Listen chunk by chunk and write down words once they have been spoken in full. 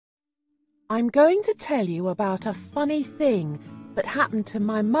I'm going to tell you about a funny thing that happened to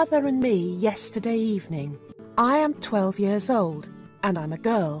my mother and me yesterday evening. I am 12 years old, and I'm a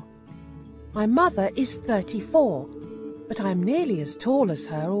girl. My mother is 34, but I'm nearly as tall as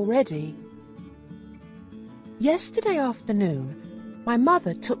her already. Yesterday afternoon, my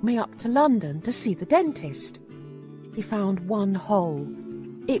mother took me up to London to see the dentist. He found one hole.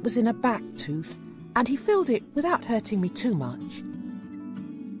 It was in a back tooth, and he filled it without hurting me too much.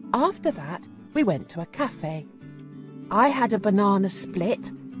 After that, we went to a cafe. I had a banana split,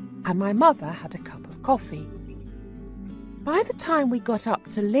 and my mother had a cup of coffee. By the time we got up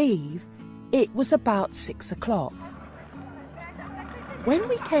to leave, it was about 6 o'clock. When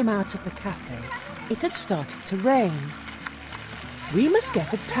we came out of the cafe, it had started to rain. "We must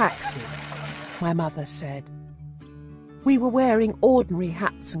get a taxi," my mother said. We were wearing ordinary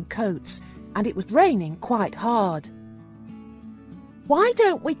hats and coats, and it was raining quite hard. "Why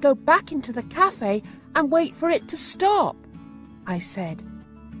don't we go back into the cafe and wait for it to stop?" I said.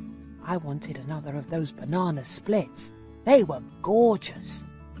 I wanted another of those banana splits. They were gorgeous.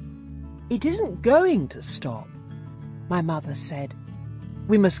 "It isn't going to stop," my mother said.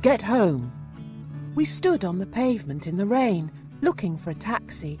 "We must get home." We stood on the pavement in the rain, looking for a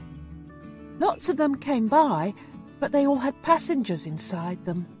taxi. Lots of them came by, but they all had passengers inside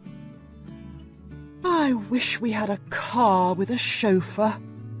them. "I wish we had a car with a chauffeur,"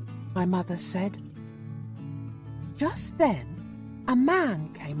 my mother said. Just then, a man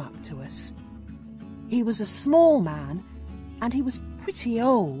came up to us. He was a small man, and he was pretty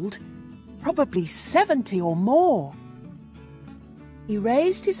old, probably 70 or more. He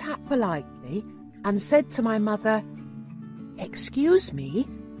raised his hat politely and said to my mother, "Excuse me,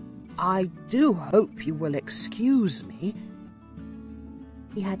 I do hope you will excuse me."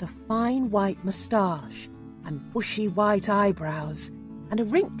 He had a fine white moustache and bushy white eyebrows and a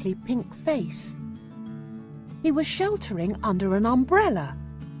wrinkly pink face. He was sheltering under an umbrella,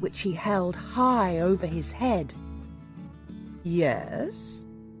 which he held high over his head. "Yes?"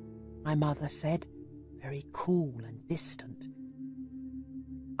 my mother said, very cool and distant.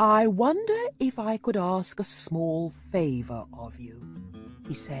 "I wonder if I could ask a small favour of you,"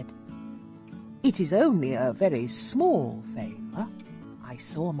 he said. "It is only a very small favour." I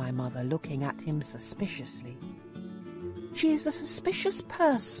saw my mother looking at him suspiciously. She is a suspicious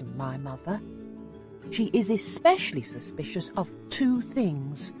person, my mother. She is especially suspicious of two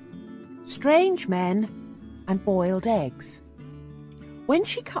things: strange men and boiled eggs. When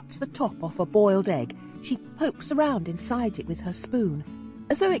she cuts the top off a boiled egg, she pokes around inside it with her spoon,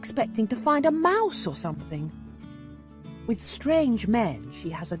 as though expecting to find a mouse or something. With strange men, she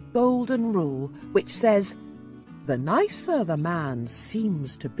has a golden rule which says, "The nicer the man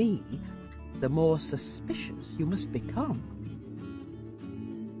seems to be, the more suspicious you must become."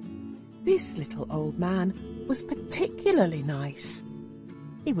 This little old man was particularly nice.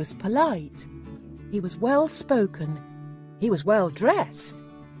 He was polite. He was well-spoken. He was well-dressed.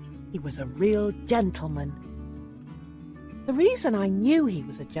 He was a real gentleman. The reason I knew he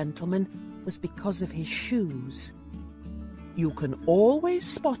was a gentleman was because of his shoes. "You can always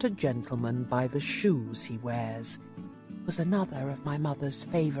spot a gentleman by the shoes he wears," was another of my mother's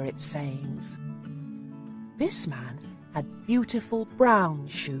favourite sayings. This man had beautiful brown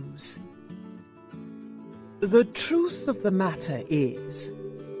shoes. "The truth of the matter is,"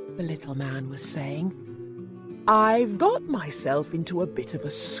 the little man was saying, "I've got myself into a bit of a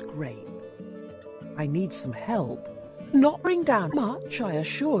scrape. I need some help. Not bring down much, I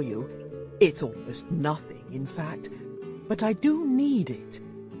assure you. It's almost nothing, in fact, but I do need it.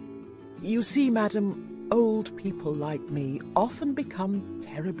 You see, madam, old people like me often become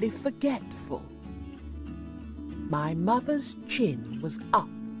terribly forgetful." My mother's chin was up,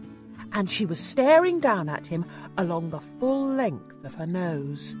 and she was staring down at him along the full length of her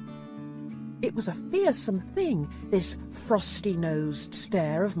nose. It was a fearsome thing, this frosty-nosed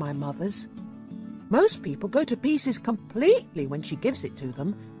stare of my mother's. Most people go to pieces completely when she gives it to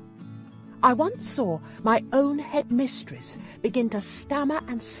them. I once saw my own headmistress begin to stammer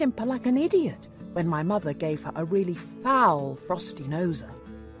and simper like an idiot when my mother gave her a really foul frosty-noser.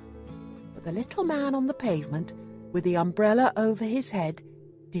 But the little man on the pavement, with the umbrella over his head,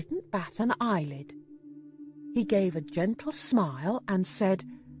 didn't bat an eyelid. He gave a gentle smile and said,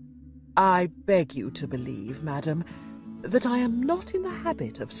 "I beg you to believe, madam, that I am not in the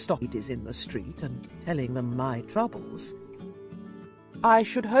habit of stopping ladies in the street and telling them my troubles." "I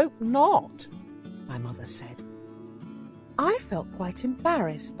should hope not," my mother said. I felt quite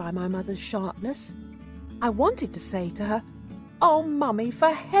embarrassed by my mother's sharpness. I wanted to say to her, "Oh, Mummy, for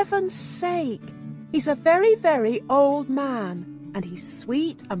heaven's sake! He's a very, very old man, and he's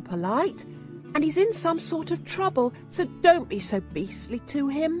sweet and polite, and he's in some sort of trouble, so don't be so beastly to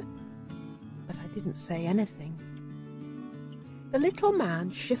him." But I didn't say anything. The little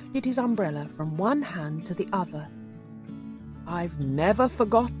man shifted his umbrella from one hand to the other. "I've never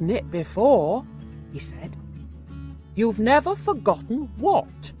forgotten it before," he said. "You've never forgotten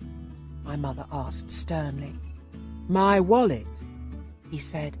what?" my mother asked sternly. "My wallet," he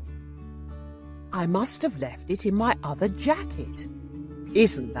said. "I must have left it in my other jacket.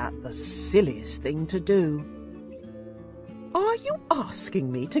 Isn't that the silliest thing to do?" "Are you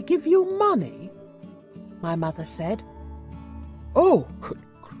asking me to give you money?" my mother said. "Oh, good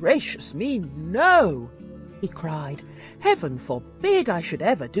gracious me, no!" he cried. "Heaven forbid I should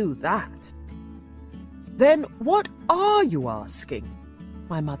ever do that." "Then what are you asking?"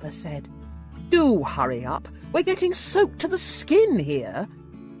 my mother said. "Do hurry up. We're getting soaked to the skin here."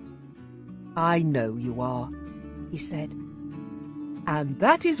 "I know you are," he said. "And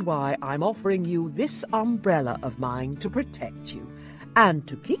that is why I'm offering you this umbrella of mine to protect you, and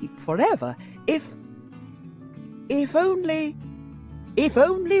to keep forever, if only... "If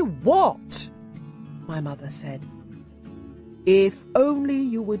only what?" my mother said. "If only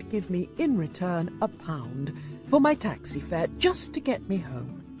you would give me in return £1 for my taxi fare just to get me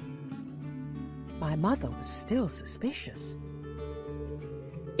home." My mother was still suspicious.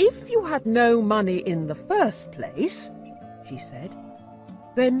 "If you had no money in the first place," she said,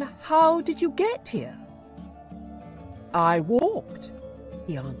 "then how did you get here?" "I walked,"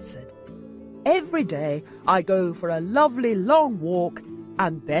 he answered. "Every day I go for a lovely long walk,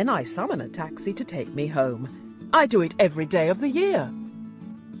 and then I summon a taxi to take me home. I do it every day of the year."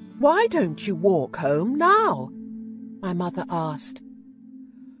 "Why don't you walk home now?" my mother asked.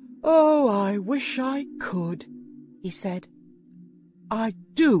 "Oh, I wish I could," he said. "I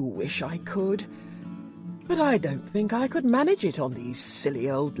do wish I could, but I don't think I could manage it on these silly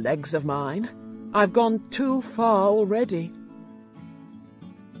old legs of mine. I've gone too far already."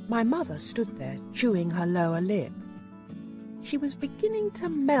 My mother stood there, chewing her lower lip. She was beginning to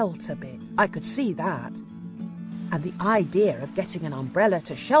melt a bit, I could see that. And the idea of getting an umbrella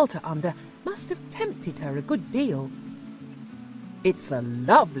to shelter under must have tempted her a good deal. "It's a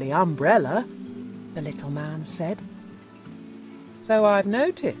lovely umbrella," the little man said. "So I've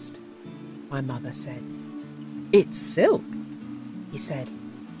noticed," my mother said. "It's silk," he said.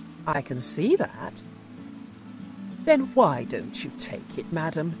 "I can see that." "Then why don't you take it,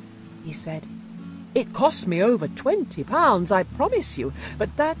 madam?" he said. "It cost me over £20, I promise you,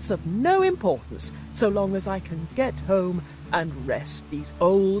 but that's of no importance so long as I can get home and rest these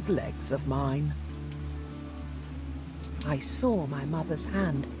old legs of mine." I saw my mother's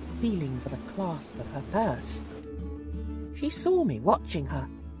hand feeling for the clasp of her purse. She saw me watching her.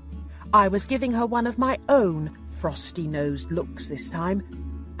 I was giving her one of my own frosty-nosed looks this time,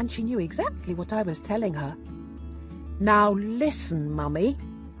 and she knew exactly what I was telling her. "Now listen, Mummy,"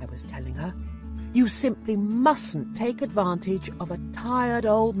 I was telling her. "You simply mustn't take advantage of a tired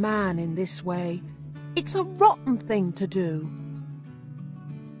old man in this way. It's a rotten thing to do."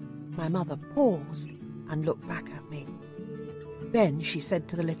 My mother paused and looked back at me. Then she said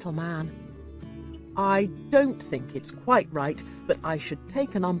to the little man, "I don't think it's quite right that I should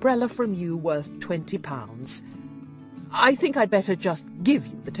take an umbrella from you worth £20. I think I'd better just give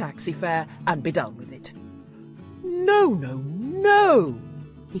you the taxi fare and be done with it." "No, no, no,"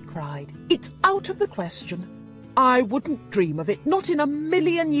 he cried. "It's out of the question. I wouldn't dream of it, not in a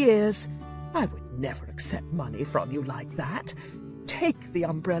million years. I would never accept money from you like that. Take the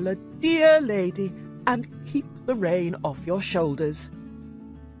umbrella, dear lady, and keep the rain off your shoulders."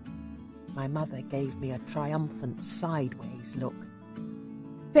 My mother gave me a triumphant sideways look.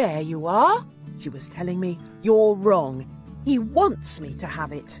 "There you are," she was telling me. "You're wrong. He wants me to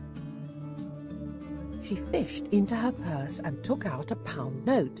have it." She fished into her purse and took out a £1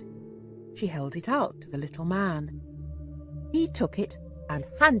 note. She held it out to the little man. He took it and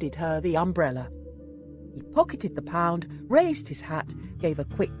handed her the umbrella. He pocketed the £1, raised his hat, gave a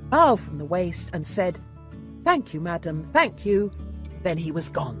quick bow from the waist and said, "Thank you, madam, thank you." Then he was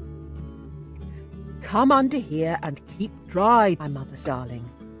gone. "Come under here and keep dry, my mother's darling,"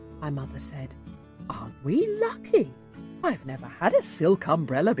 my mother said. "Aren't we lucky? I've never had a silk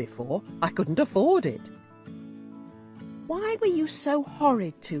umbrella before. I couldn't afford it." "Why were you so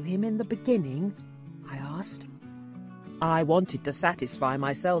horrid to him in the beginning?" I asked. "I wanted to satisfy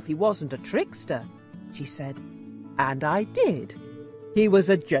myself he wasn't a trickster," she said. "And I did. He was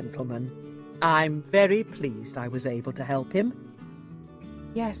a gentleman. I'm very pleased I was able to help him."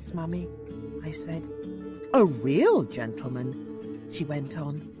 "Yes, Mummy," I said. "A real gentleman," she went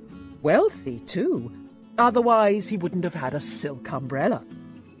on. "Wealthy, too. Otherwise he wouldn't have had a silk umbrella.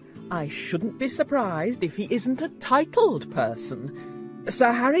 I shouldn't be surprised if he isn't a titled person.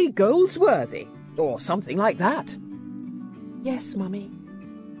 Sir Harry Goldsworthy, or something like that. Yes, Mummy.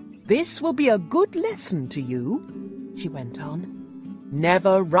 This will be a good lesson to you, she went on.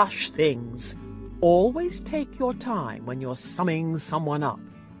 Never rush things. Always take your time when you're summing someone up.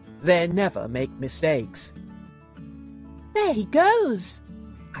 They never make mistakes. There he goes,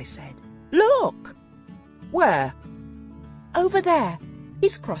 I said. Look! Where? Over there.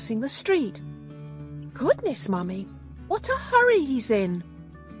 He's crossing the street. Goodness, Mummy, what a hurry he's in.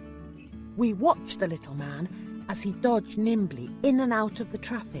 We watched the little man as he dodged nimbly in and out of the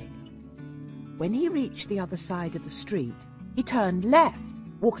traffic. When he reached the other side of the street, he turned left,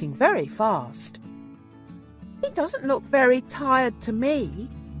 walking very fast. He doesn't look very tired to me,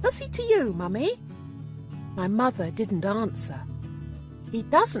 does he to you, Mummy? My mother didn't answer. He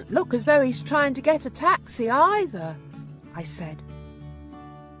doesn't look as though he's trying to get a taxi either, I said.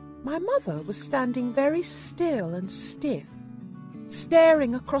 My mother was standing very still and stiff,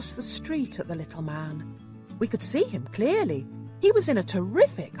 staring across the street at the little man. We could see him clearly. He was in a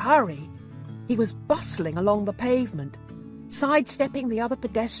terrific hurry. He was bustling along the pavement, sidestepping the other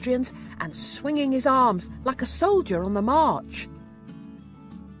pedestrians and swinging his arms like a soldier on the march.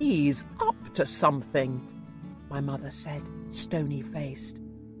 He's up to something, my mother said, stony-faced.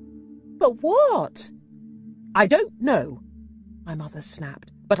 But what? I don't know, my mother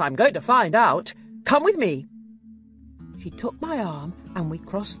snapped, but I'm going to find out. Come with me. She took my arm and we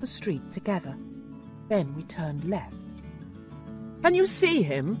crossed the street together. Then we turned left. Can you see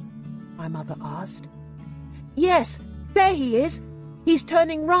him? My mother asked. Yes, there he is. He's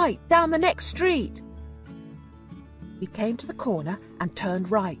turning right down the next street. We came to the corner and turned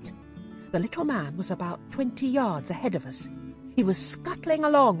right. The little man was about 20 yards ahead of us. He was scuttling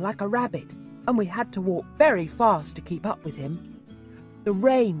along like a rabbit, and we had to walk very fast to keep up with him. The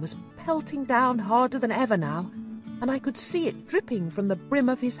rain was pelting down harder than ever now, and I could see it dripping from the brim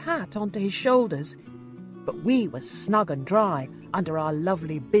of his hat onto his shoulders. But we were snug and dry under our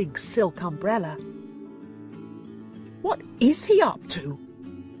lovely big silk umbrella. What is he up to?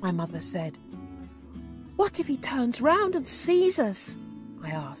 My mother said. What if he turns round and sees us?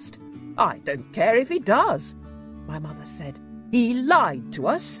 I asked. I don't care if he does, my mother said. He lied to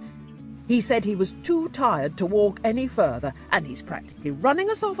us. He said he was too tired to walk any further, and he's practically running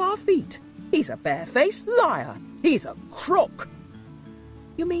us off our feet. He's a barefaced liar. He's a crook.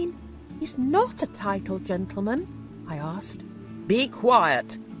 You mean he's not a titled gentleman? I asked. Be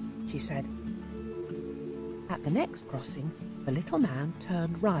quiet, she said. At the next crossing, the little man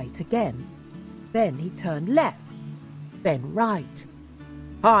turned right again. Then he turned left, then right.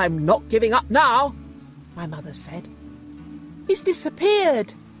 I'm not giving up now, my mother said. He's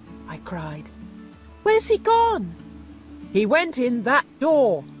disappeared, I cried. Where's he gone? He went in that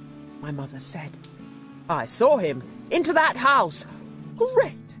door, my mother said. I saw him into that house.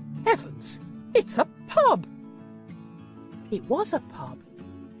 Great heavens, it's a pub. It was a pub.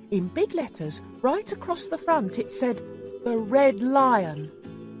 In big letters, right across the front, it said, The Red Lion.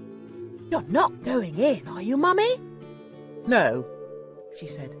 You're not going in, are you, Mummy? No, she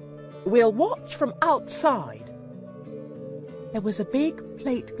said. We'll watch from outside. There was a big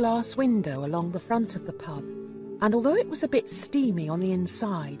plate glass window along the front of the pub, and although it was a bit steamy on the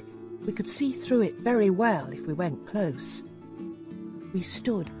inside, we could see through it very well if we went close. We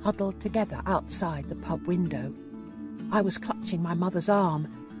stood huddled together outside the pub window. I was clutching my mother's arm.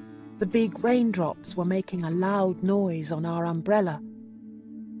 The big raindrops were making a loud noise on our umbrella.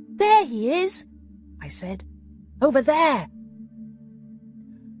 There he is, I said. Over there.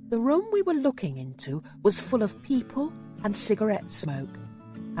 The room we were looking into was full of people and cigarette smoke,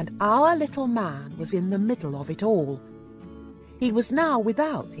 and our little man was in the middle of it all. He was now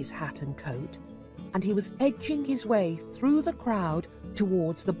without his hat and coat, and he was edging his way through the crowd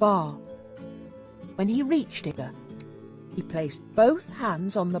towards the bar. When he reached it, he placed both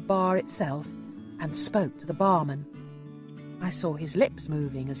hands on the bar itself and spoke to the barman. I saw his lips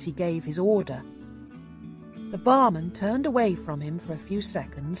moving as he gave his order. The barman turned away from him for a few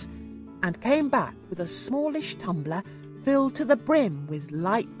seconds and came back with a smallish tumbler filled to the brim with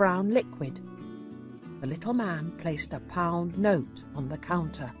light brown liquid. The little man placed a £1 note on the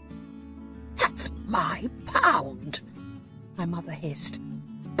counter. That's my £1, my mother hissed.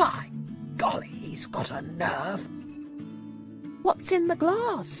 By golly, he's got a nerve. What's in the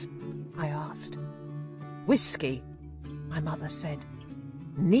glass? I asked. Whiskey, my mother said.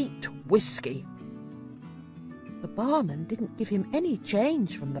 Neat whiskey. The barman didn't give him any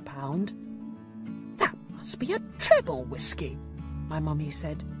change from the £1. That must be a treble whiskey, my mummy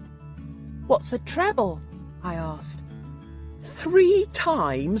said. What's a treble? I asked. 3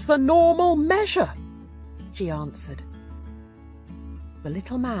 times the normal measure," she answered. The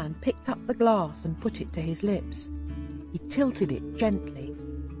little man picked up the glass and put it to his lips. He tilted it gently.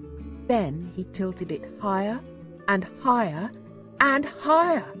 Then he tilted it higher and higher and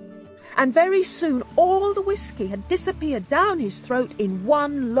higher, and very soon all the whiskey had disappeared down his throat in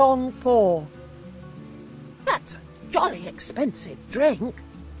one long pour. "That's a jolly expensive drink,"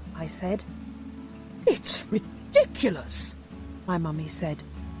 I said. "It's ridiculous," my mummy said.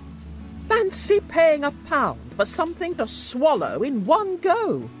 "Fancy paying £1 for something to swallow in one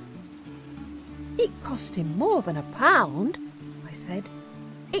go." "It cost him more than £1, I said.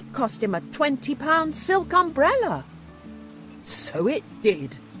 "It cost him a £20 silk umbrella." "So it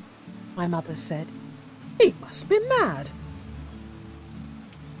did," my mother said. "He must be mad."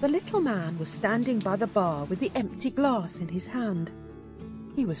 The little man was standing by the bar with the empty glass in his hand.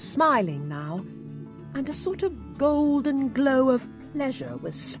 He was smiling now, and a sort of golden glow of pleasure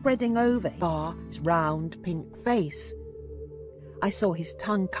was spreading over his round pink face. I saw his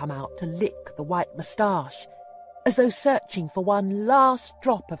tongue come out to lick the white moustache, as though searching for one last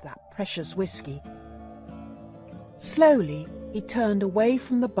drop of that precious whiskey. Slowly he turned away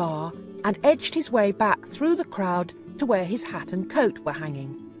from the bar and edged his way back through the crowd to where his hat and coat were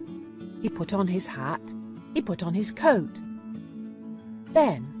hanging. He put on his hat, he put on his coat.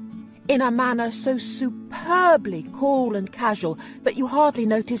 Then, in a manner so superbly cool and casual that you hardly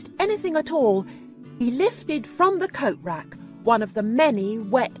noticed anything at all, he lifted from the coat rack one of the many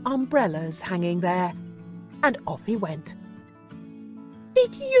wet umbrellas hanging there, and off he went.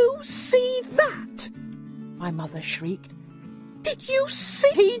 "Did you see that?" my mother shrieked. "Did you see?"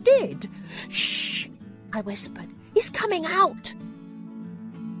 "He did." "Shh," I whispered. "He's coming out."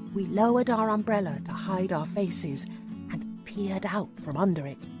 We lowered our umbrella to hide our faces and peered out from under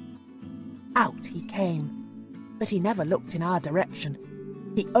it. Out he came, but he never looked in our direction.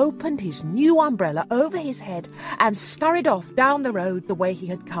 He opened his new umbrella over his head and scurried off down the road the way he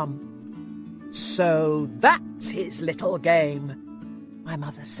had come. "So that's his little game," my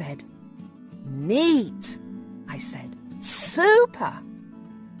mother said. "Neat," I said. "Super."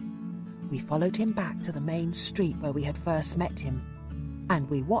 We followed him back to the main street where we had first met him, and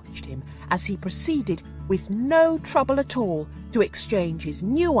we watched him as he proceeded with no trouble at all to exchange his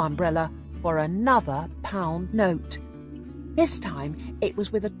new umbrella for another £1 note. This time it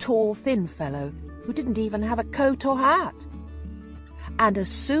was with a tall, thin fellow who didn't even have a coat or hat. And as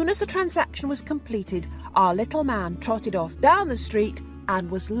soon as the transaction was completed, our little man trotted off down the street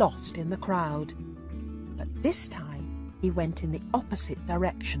and was lost in the crowd. But this time he went in the opposite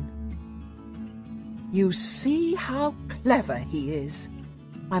direction. "You see how clever he is,"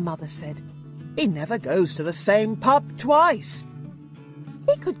 my mother said. "He never goes to the same pub twice."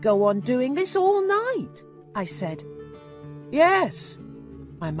 "He could go on doing this all night," I said. "Yes,"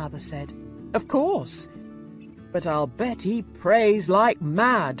 my mother said, "of course. But I'll bet he prays like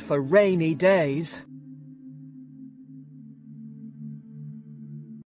mad for rainy days."